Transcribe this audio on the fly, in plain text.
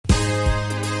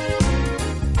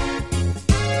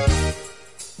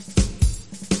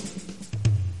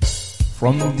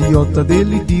From the altar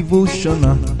daily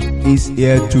devotional is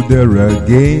here to there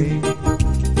again.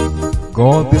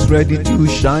 God is ready to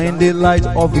shine the light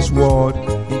of His word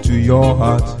into your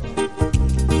heart.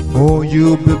 Oh,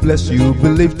 you'll be blessed, you'll be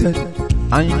lifted,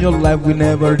 and your life will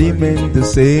never remain the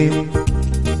same.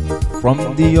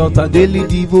 From the altar daily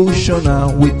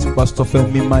devotional with Pastor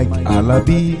Femi Mike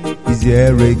Alabi is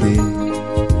here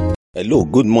again. Hello,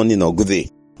 good morning or good day.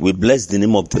 We bless the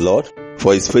name of the Lord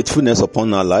for His faithfulness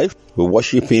upon our life. We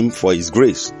worship Him for His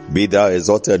grace. Be thou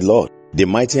exalted, Lord. The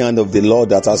mighty hand of the Lord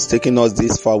that has taken us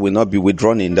this far will not be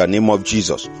withdrawn in the name of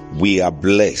Jesus. We are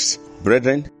blessed.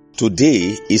 Brethren,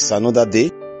 today is another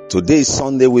day. Today is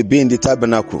Sunday. We'll be in the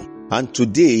tabernacle. And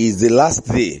today is the last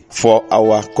day for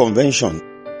our convention,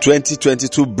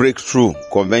 2022 Breakthrough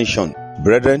Convention.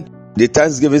 Brethren, the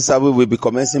Thanksgiving service will be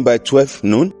commencing by 12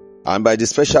 noon. And by the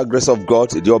special grace of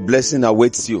God, your blessing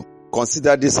awaits you.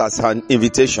 Consider this as an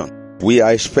invitation. We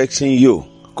are expecting you.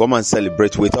 Come and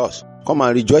celebrate with us. Come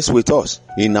and rejoice with us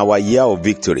in our year of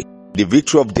victory. The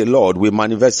victory of the Lord will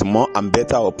manifest more and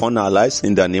better upon our lives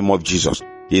in the name of Jesus.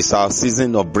 It's our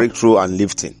season of breakthrough and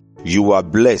lifting. You are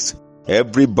blessed.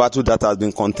 Every battle that has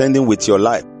been contending with your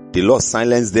life, the Lord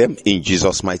silenced them in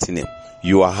Jesus' mighty name.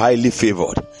 You are highly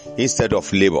favored instead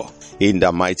of labor in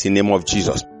the mighty name of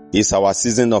Jesus. It's our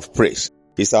season of praise.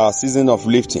 It's our season of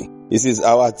lifting. This is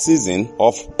our season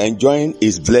of enjoying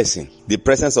His blessing. The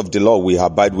presence of the Lord will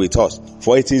abide with us.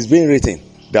 For it is being written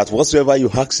that whatsoever you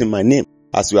ask in my name,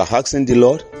 as you are asking the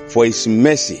Lord for His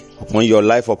mercy upon your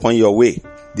life, upon your way,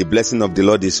 the blessing of the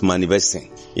Lord is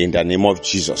manifesting in the name of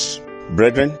Jesus.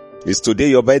 Brethren, is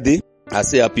today your birthday? I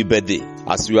say happy birthday.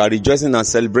 As you are rejoicing and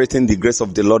celebrating the grace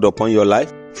of the Lord upon your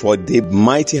life, for the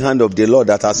mighty hand of the Lord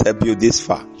that has helped you this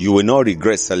far, you will not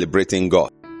regret celebrating God.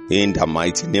 In the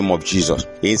mighty name of Jesus.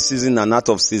 In season and out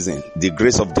of season, the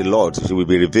grace of the Lord will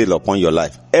be revealed upon your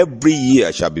life. Every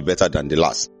year shall be better than the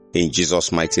last. In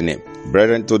Jesus' mighty name.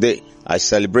 Brethren, today, I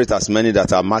celebrate as many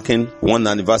that are marking one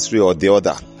anniversary or the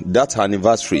other. That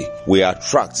anniversary will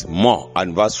attract more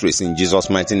anniversaries in Jesus'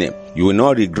 mighty name. You will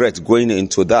not regret going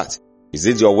into that. Is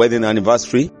it your wedding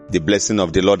anniversary? The blessing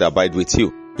of the Lord abide with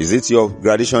you. Is it your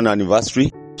graduation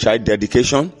anniversary? Child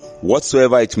dedication?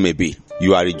 Whatsoever it may be,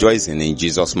 you are rejoicing in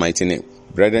Jesus' mighty name.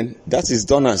 Brethren, that is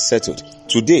done and settled.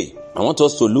 Today, I want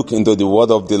us to look into the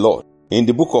word of the Lord. In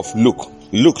the book of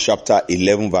Luke chapter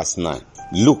 11 verse 9.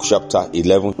 Luke chapter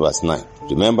 11 verse 9.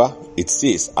 Remember, it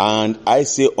says, "And I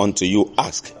say unto you,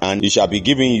 ask, and it shall be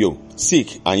given you.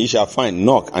 Seek, and ye shall find.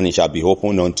 Knock, and it shall be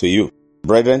opened unto you."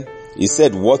 Brethren, He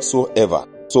said, whatsoever.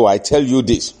 So I tell you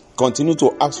this, continue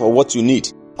to ask for what you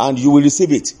need, and you will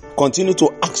receive it. Continue to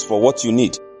ask for what you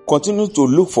need. Continue to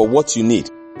look for what you need,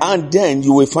 and then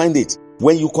you will find it.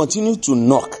 When you continue to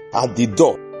knock at the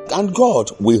door, and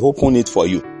God will open it for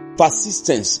you.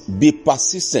 Persistence, be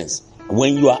persistent.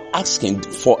 When you are asking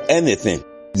for anything,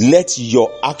 let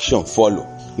your action follow.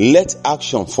 Let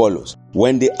action follow.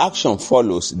 When the action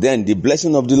follows, then the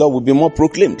blessing of the Lord will be more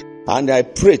proclaimed. And I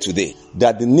pray today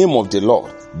that the name of the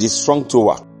Lord, the strong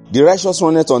tower, the righteous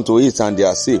runneth unto it and they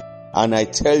are saved. And I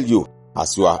tell you,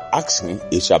 as you are asking,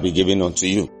 it shall be given unto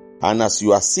you. And as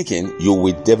you are seeking, you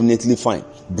will definitely find.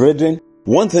 Brethren,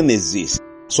 one thing is this.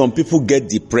 Some people get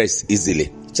depressed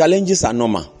easily. Challenges are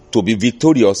normal. To be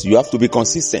victorious, you have to be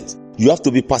consistent. You have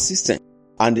to be persistent.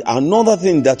 And another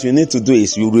thing that you need to do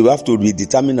is you will have to be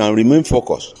determined and remain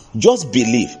focused. Just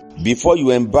believe before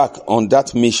you embark on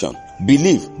that mission.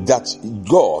 Believe that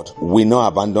God will not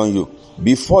abandon you.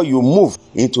 Before you move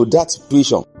into that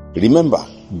vision, remember,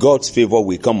 God's favor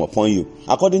will come upon you.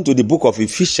 According to the book of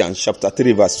Ephesians chapter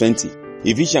 3 verse 20.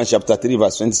 Ephesians chapter 3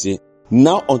 verse 20 says,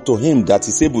 "Now unto him that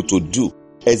is able to do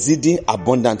exceeding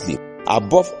abundantly,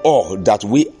 above all that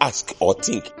we ask or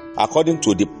think, according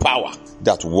to the power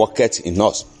that worketh in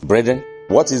us." Brethren,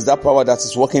 what is that power that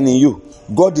is working in you?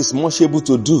 God is much able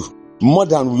to do more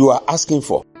than you are asking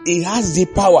for. He has the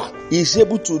power. He is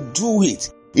able to do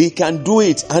it. He can do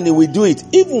it, and He will do it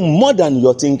even more than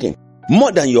your thinking,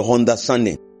 more than your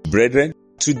understanding. Brethren,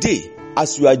 today,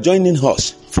 as you are joining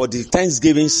us for the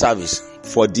Thanksgiving service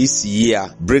for this year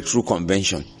Breakthrough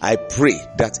Convention, I pray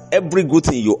that every good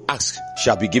thing you ask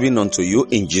shall be given unto you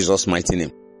in Jesus' mighty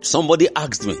name. Somebody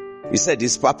asked me, he said,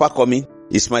 "Is Papa coming?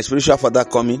 Is my spiritual father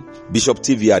coming? Bishop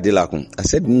TV Adelakun?" I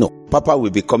said, "No, Papa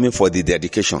will be coming for the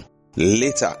dedication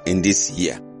later in this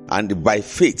year. And by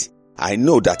faith, I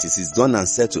know that it is done and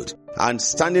settled. And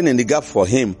standing in the gap for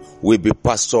him will be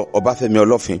Pastor Obafemi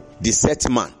Olofin, the set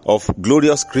man of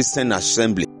Glorious Christian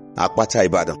Assembly, Akpata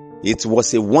Ibadan. It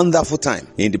was a wonderful time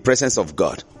in the presence of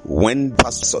God when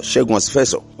Pastor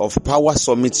Segun of Power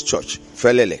Summit Church,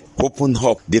 Felele, opened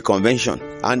up the convention.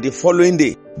 And the following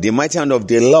day, the mighty hand of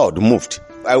the Lord moved.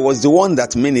 I was the one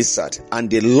that ministered, and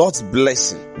the Lord's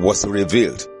blessing was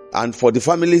revealed. And for the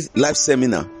family life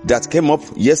seminar that came up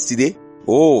yesterday,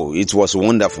 oh, it was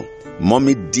wonderful.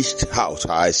 Mommy dished out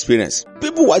her experience.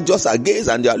 People were just agaze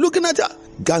and they are looking at her.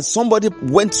 God, somebody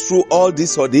went through all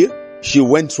this ordeal. She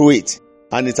went through it,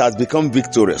 and it has become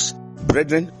victorious.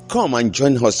 Brethren, come and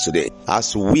join us today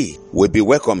as we will be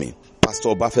welcoming Pastor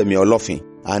Obafemi Olofin,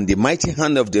 and the mighty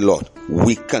hand of the Lord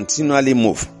will continually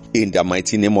move in the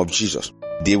mighty name of Jesus.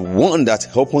 The one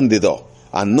that opened the door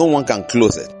and no one can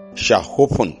close it shall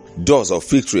open doors of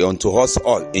victory unto us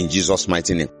all in Jesus'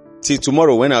 mighty name. Till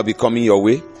tomorrow, when I'll be coming your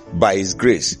way, by His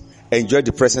grace, enjoy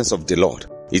the presence of the Lord.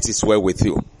 It is well with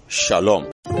you.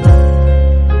 Shalom.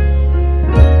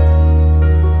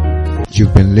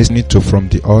 You've been listening to From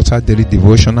the Altar Daily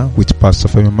Devotional with Pastor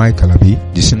Femi Mike Alabi,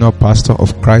 the Senior Pastor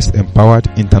of Christ Empowered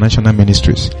International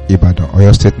Ministries, Ibadan,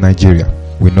 Oyo State, Nigeria.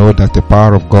 We know that the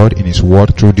power of God in His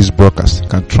Word through this broadcast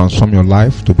can transform your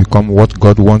life to become what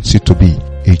God wants you to be,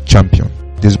 a champion.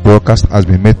 This broadcast has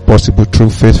been made possible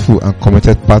through faithful and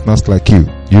committed partners like you.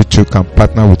 You too can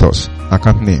partner with us.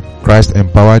 Account name, Christ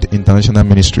Empowered International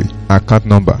Ministry. Account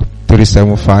number,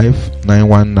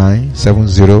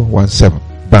 375-919-7017.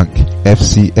 Bank,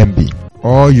 FCMB.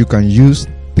 Or you can use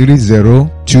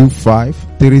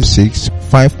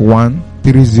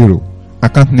 3025365130.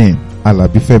 Account name,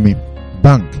 Alabi Femi.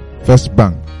 Bank, First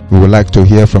Bank. We would like to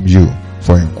hear from you.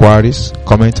 For inquiries,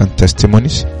 comments and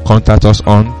testimonies, contact us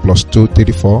on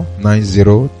 +234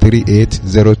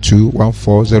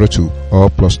 9038021402 or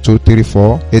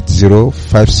 +234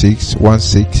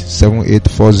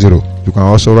 8056167840. You can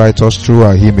also write us through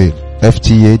our email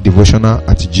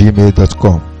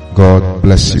ftadevotional@gmail.com. God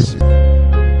bless you.